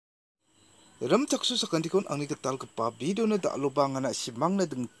Rimchaksoa sakantikon angni ketal kepa video na da lubang anak simang na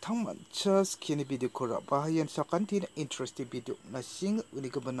deng tang manca skini video kora bahayan sakanti na interesting video na sing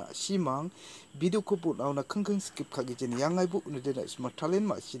uni kebana simang video ko pun au na kengkeng skip Ka.gen yang ai bu uni na smart talent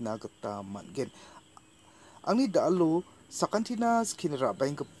ma sina keta man-gen angni da lo sakanti na skini ra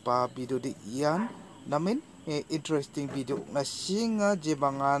baing kepa video di ian namen interesting video na singa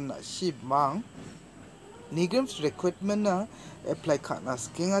jebangan simang NEIGRIHMS Recruitment-na apply Ka.na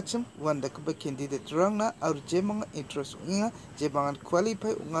skinga chim wanda keba candidate rang na ar jemang interest unga jemangan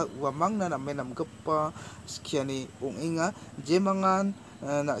qualify unga wamang na menam gepa skiani unga jemangan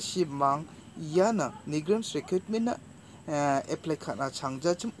na simang yana NEIGRIHMS Recruitment-na apply Ka.na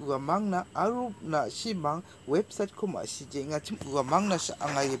changja chim wamang na aru na simang website ko ma sijenga chim wamang na sa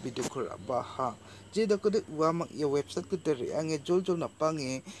anga ye video ko baha jeda kode wamang ye website ko dari ange jol na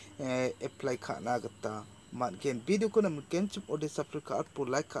pange apply Ka.na gata man-gen video ko na mungkin cip ode subscribe ka atpu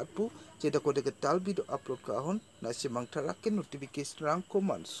like ka atpu jeda ko de getal video upload ka hon na simang tarakin notification rang ko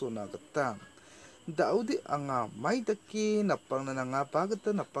man sona gata daudi anga mai daki napang na nga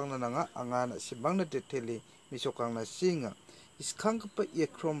bagata napang na nga anga na simang na deteli misokang na singa iskang pa ye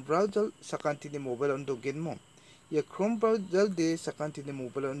Chrome browser sakanti ni mobile on dogen mo ye Chrome browser de sakanti ni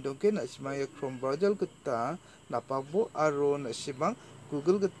mobile on dogen na simang ye Chrome browser geta napabo aro na simang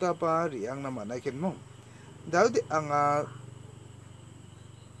Google geta pa riang na manaken mo daudi anga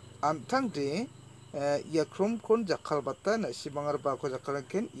antang de ya Chrome kon jakal bata na simangar ba ko jakal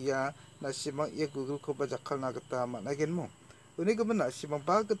ken ya na simang ya Google ko ba jakal na gata managen mo uni ko na simang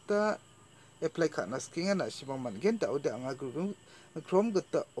ba gata apply Ka.na skinga na simang man-gen daudi anga Google Chrome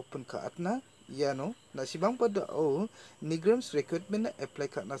gata open ka atna ya no na simang pa da o NEIGRIHMS Recruitment na apply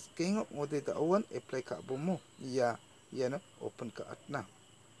Ka.na skinga ngode da awan apply ka bo mo ya no open ka atna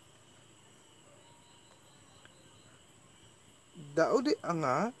daudi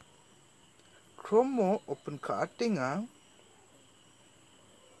anga Chrome mo open ka atinga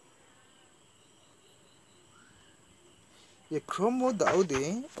ye Chrome mo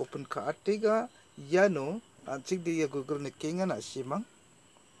daudi open ka atiga yano anchik de ye Google ne kinga na simang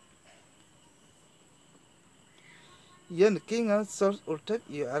yan kinga source or type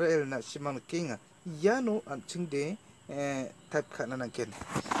URL na simang kinga yano anching de type Ka.na na ken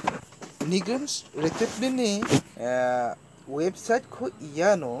NEIGRIHMS Recruitment ni website ko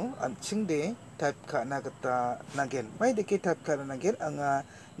iyano anching de type Ka.na gata nagen mai de ke type Ka.na nagen anga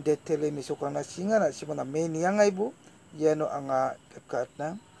de tele misokang na singa na simana main yang ai bu yano anga type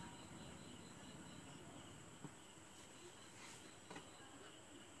Ka.na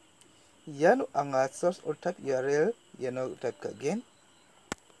yano anga source or type URL yano type Ka.gen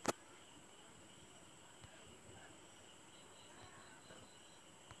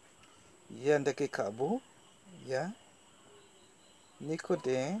yan de ke kabu ya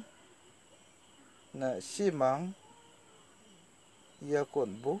nikode na simang ya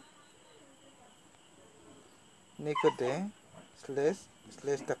konbu nikode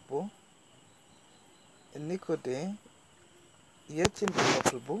slash takbu nikode ya cimbu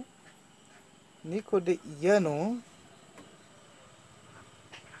takbu nikode yano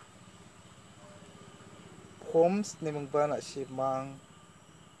homes nemang ba na simang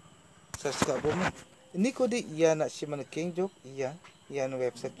subscribe mo nikode iya na simang kengjok iya no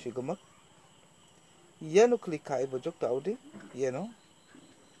website chugumak yano klik kai bojok daudi yano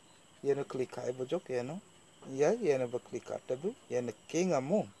klik kai bojok yano ba klik katabu yano kenga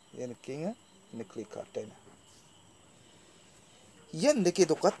mo yano kenga ne klik katena yan deke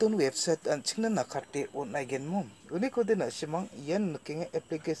dokatun website an chingna nakate on again mo uni kode na simang yan kenga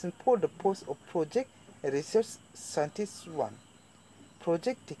application for the post of project research scientist 1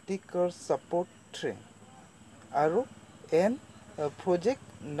 project technical support 3 aro and project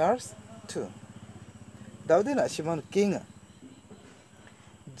nurse 2 daudi na simang kinga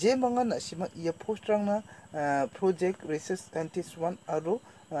je mangan na simang iya post rang na project research scientist 1 aro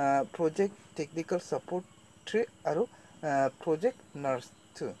project technical support 3 aro project nurse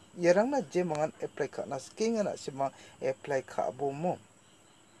 2 yarang na je mangan apply Ka.na skinga na simang apply ka bo mo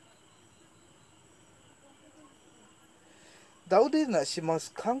daudi na simang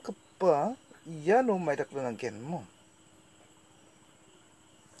skang kepa yano mai daklan gen mo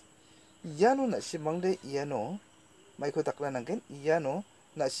yano na simang de yano mai ko daklan gen yano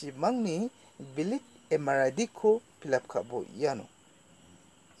na simang ni bilik MRID ko pilap ka bo yano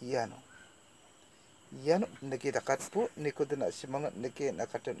neke dakat po niko de na simang neke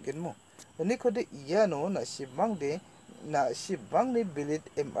nakatan gen mo niko de yano na simang ni bilik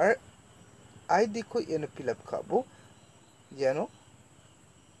MRID ko yano pilap ka bo yano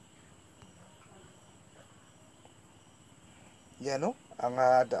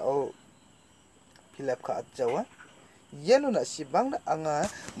anga dao fill up ka at jawa yano na sibang na anga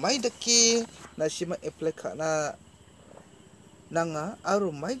mai daki na sima apply ka na nanga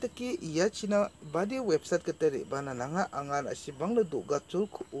aro mai daki iya china badi website keteri bana nanga anga na sibang na doga chul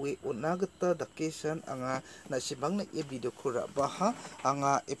ku uwe unagata dakesan anga na sibang na e video kura baha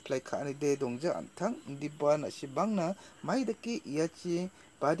anga apply ka ni de dongja antang di ba na sibang na mai daki iya chi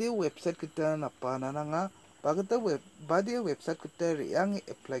badi website kita na pa na nanga bagata badi website keteri yang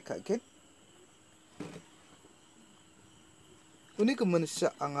apply ka gen uni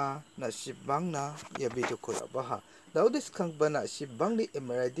kemensa anga na sibang na ya video kura baha Daudis kang bana sibang ni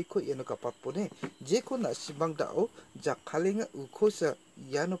emeradi ko yano kapat po ne. Jeko na sibang dao jakalinga uko sa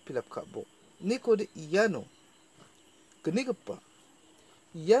yano pilap kabo. Niko de yano. Keniga pa.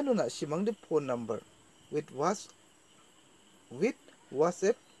 Yano na sibang de phone number. With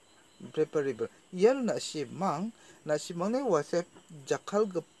WhatsApp preparable. Yano na sibang ne WhatsApp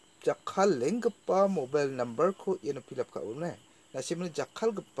jakaleng pa mobile number ko yano pilap kabo ne. Na sibang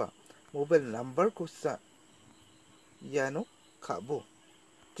jakal pa mobile number ko sa yano kabo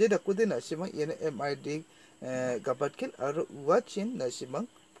jeda kude na simang yana MID gabatkin aro wachin na simang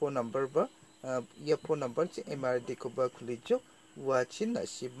phone number ba ya phone number chi MID ko ba kulijo wachin na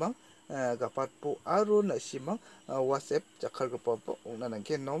simang gapat po aro na simang WhatsApp jakal ko pa po na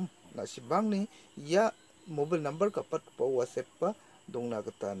nangke nom na simang ni ya mobile number gapat po WhatsApp pa dong na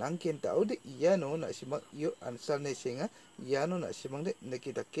kata nangken tao de yano na simang yo answer ne singa yano na simang de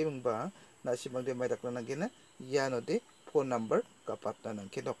nakita kemang ba na simang de may dakla nangken na yano de phone number kapat na nang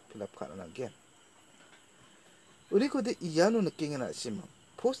kinok fill up ka na nang uri ko de yano naking na simang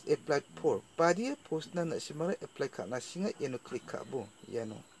post applied for padi post na simang apply ka na singa yano click ka bo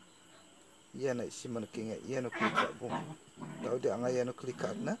yano simang naking yano click ka bo tao de anga yano click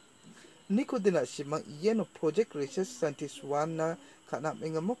ka na niko de na simang yano project research scientist 1 na kana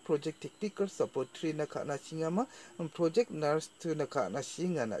menga mo project technical support 3 na kana singa ma project nurse 2 na kana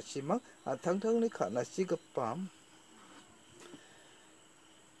singa na simang thang ni kana siga pam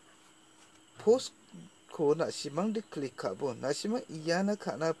post ko na simang de click ka bo na simang yana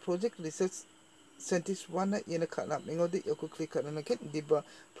kana project research scientist 1 na yana kana mengo de yoko click ka na ken diba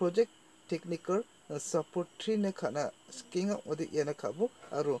project technical support 3 na kana skinga ode yana kabo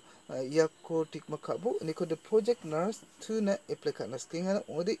aro yako tikma kabo niko de project nurse 2 na apply ka na skinga na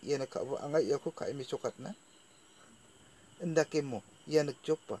ode yana kabo anga yako kai mi chokat na ndake mo yana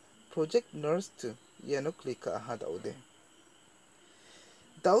jokpa project nurse 2 yano click ka ha daude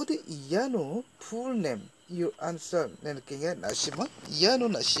yano full name your answer nen kinga na simang yano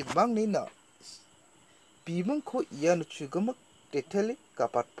na simang ni na bimang ko yano chugamak detail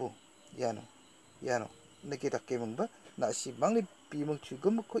kapat po yano nakita kemang ba na simang ni bimang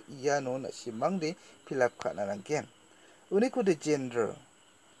chugamak ko yano na simang de fill up ka na nangken uniko de gender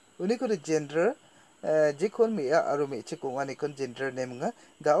jikon mea aro meche kongani kon gender name nga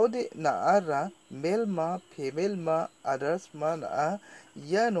daode na ara male ma female ma others ma na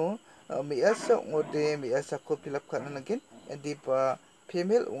yano mea sa ko fill up kana nangkin di pa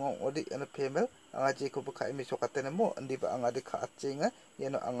female ode ana female anga je ko ba kai mi sokatena mo di pa anga de ka atchenga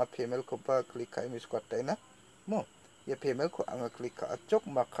yano anga female ko ba click kai mi sokatena mo ya female ko anga click ka achok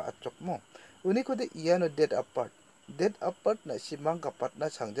ma ka achok mo uniko de yano dead apart na simang kapat na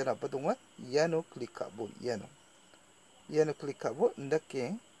sangjan apa dunga yano click ka bo yano click ka bo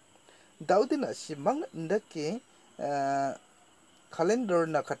ndake daude na simang ndake calendar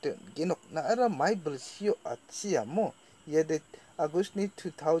na kate genok na ara mai bersio atsia mo yade August ni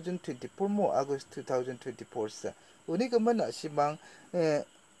 2024 mo August 2024 sa uni kaman na simang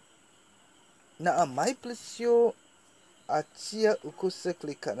na mai bersio atsia ukusa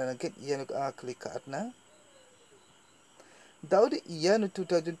click ka na nangket yano click ka at na Daudi iya no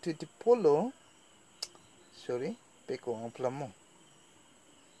 2020 polo peko ang plamo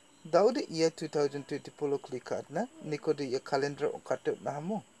Daudi iya 2020 polo klikat na niko de ya calendar okate na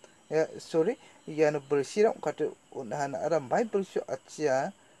mo iya no bersira okate na ara mai bersio atsia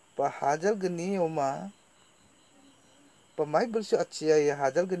pa hajal gani oma pa mai bersio atsia ya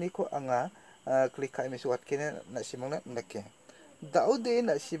hajal gani ko anga klikai mesuat kene na simang na ndake Daudi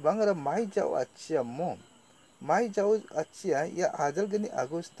na sibang ara mai jaw atsia mo mai jauh achia ya hajal gani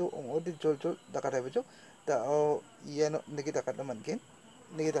agosto ode jol dakata bejo ta iya no negi dakata manken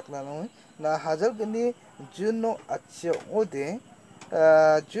negi dakna no na hajal gani juno achia ode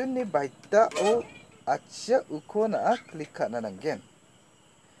juni baita o achia uko na click kana nangen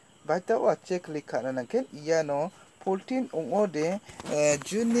baita o achia click kana nangen iya no 14 ode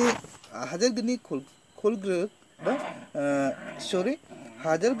juni hajal gani kolgre ba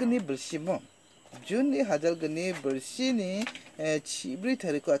hajal gani bersimo June hajar gani bersih ni cibri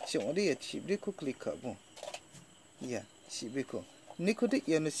tari ko acing ode ya cibri ko klik kabu. Ya cibri ko. Ni ko de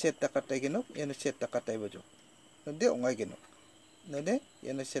yanu set takatai genok yanu set takatai bojo. Nade ongai genok. Nade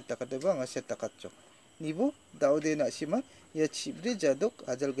yanu set takatai ba nga set takatjok. Nibu daude na sima ya cibri jadok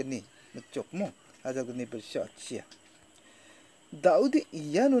hajar gani ngecok mo hajar gani bersih acia. Daude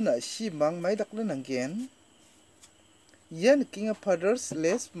yanu na simang mai dakna nanggen. Yan king of fathers,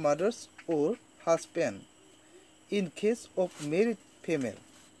 less mothers or husband. In case of married female,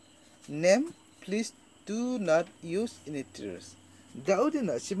 name please do not use in letters. Daudi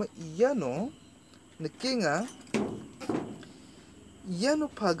na sima iyano nakinga iyano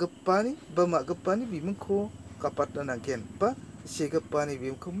pagapani ba magapani bimko kapat na nangken pa segapani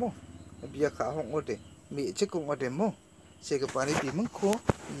bimko mo biya ka hong ode mi chekong ode mo segapani bimko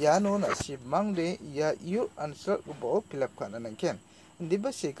yano na simangde ya you answer ubo pilap kana nangken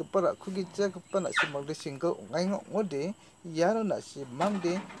diba segapara kugija kapana simangde single ngai ngode yano na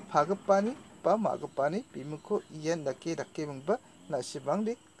simangde pagapani pa magapani bimko iyan dake mengba na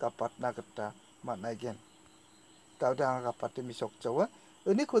simangde kapat nagata managen tawda kapat misok jawa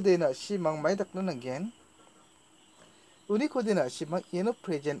uni kode na simang mai dakna nanggen uni kode na simang yeno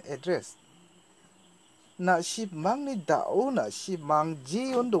present address na simang ni dao na simang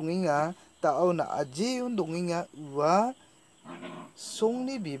jion donginga dao na ajion donginga wa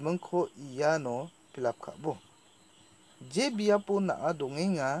songni bimangko iyano pilap kabo je biapo na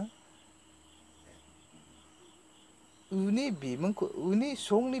donginga uni bimangko uni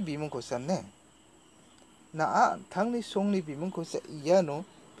songni bimangko sanne na tangni songni bimangko sa iyano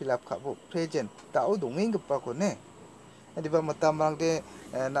pilap kabo present dao donging gapako ne adiba matamangde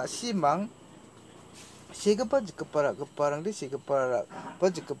na simang segapa jikapara de segapara pa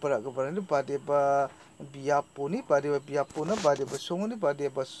jikapara de bade ba biaponi bade ba biapona bade ba songoni bade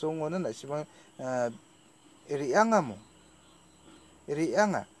ba songona na simang riangamo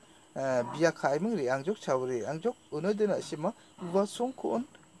rianga biya khaimung riangjok chawri angjok unode na simang wa songkon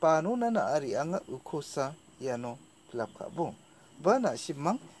pano na rianga ukosa yano plap kabo ba na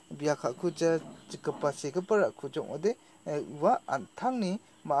simang biya khakuja jikapa segapara kujong ode wa antangni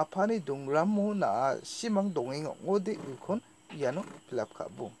maapani dongramu na simang dongeng ngode ukon yano pilap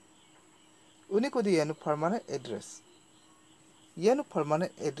kabo uni kode yano permanent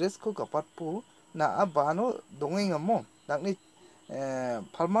address ko kapat pu na abano dongeng mo nakni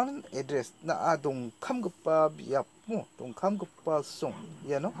permanent address na dong kam gapa biap mo dong kam gapa song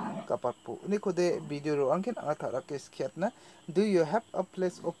yano kapat pu uni kode video ro angken anga ke skiat na do you have a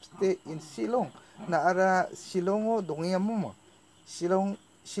place of stay in Shillong na ara Shillongo dongeng mo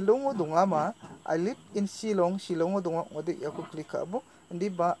Shillongo dongama I live in Shillongo donga ode yako klik kabo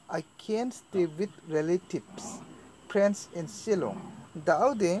ndiba I can stay with relatives friends in Shillong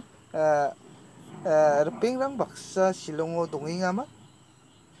daude pengrang baksa Shillongo dongingama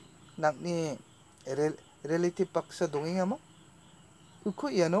nakni relative baksa dongingama uko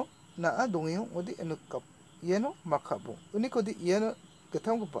yano na donging ode enukap yano makabo uniko di yano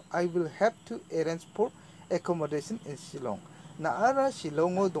gatam ko I will have to arrange for accommodation in Shillong na ara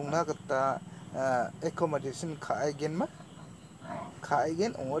Shillongo dongna kata accommodation Ka.gen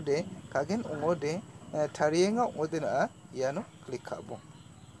ongode Ka.gen ongode tarienga ode na yano klik kabo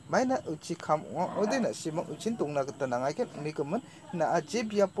maina uchi kam ode na simang uchin dongna kata nangaken unikaman na aje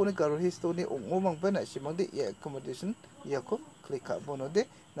biaponi garo histoni ongomang ba na simang de accommodation yako klik kabo node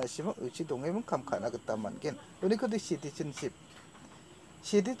na simang uchi dongemang kam kana kata mangen unikode citizenship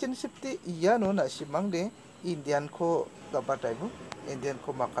di iyano na simang de Indian ko gabataibu Indian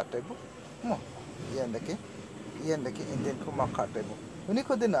ko makataibu mo yan dake Indian ko makataibu uni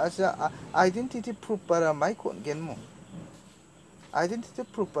ko din asa identity proof para mai kon gen mo identity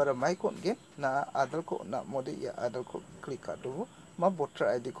proof para mai kon gen na adal ko na mode ya adal ko klik adu ma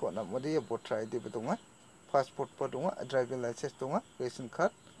voter id ko na mode ya voter id betonga passport pa donga driving license donga ration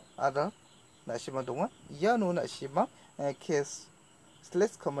card adal na sima donga yano na sima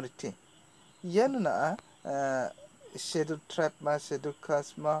case/community yano na scheduled tribe ma scheduled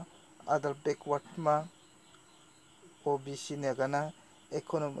caste ma other backward ma OBC negana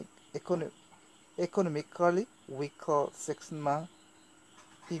economically weaker section ma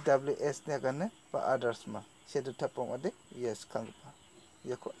EWS negana ba others ma scheduled tapong ade yes kangpa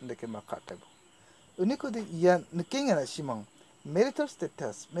yako ndeke makatabo uniko de yan nkinga na simang marital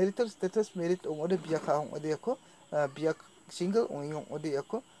status merit ongode biya ka ongode yako biya single onging ode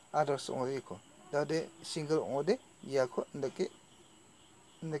yako others ongode yako dade single ongode yako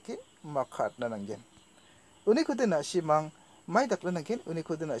ndeke makat na nanggen uni kote na simang mai dakla nangken uni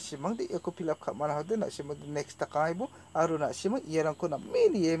ko dena simang de eko fill up khamana hode na simang next ta kaibo aru na simang yerang ko na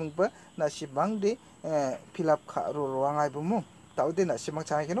meni yeming ba na simang de fill up kha ro roangai bu mu taude na simang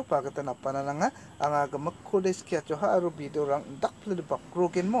chai keno pagata na panananga anga gamak kodes kya cho ha aru video rang dakle de bakro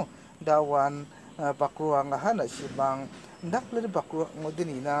ken mo dawan bakro anga ha na simang dakle de bakro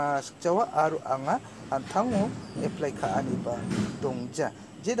ngodini na sikjawa aru anga antango apply kha ani ba dongja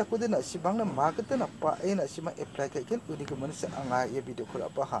je da kode na sibang na magata na pa na sima apply ka ken uni ko manasa anga ye video ko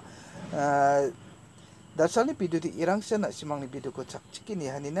ba ha dasali video di irang sana simang ni video ko chak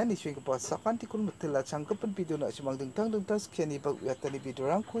chikini hanina ni swing pa sakantikon mutila changkapan video na simang dingtang dingtang skeni ba yatani video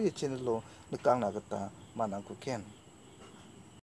rang ko ye channel lo nakang nagata manang ko ken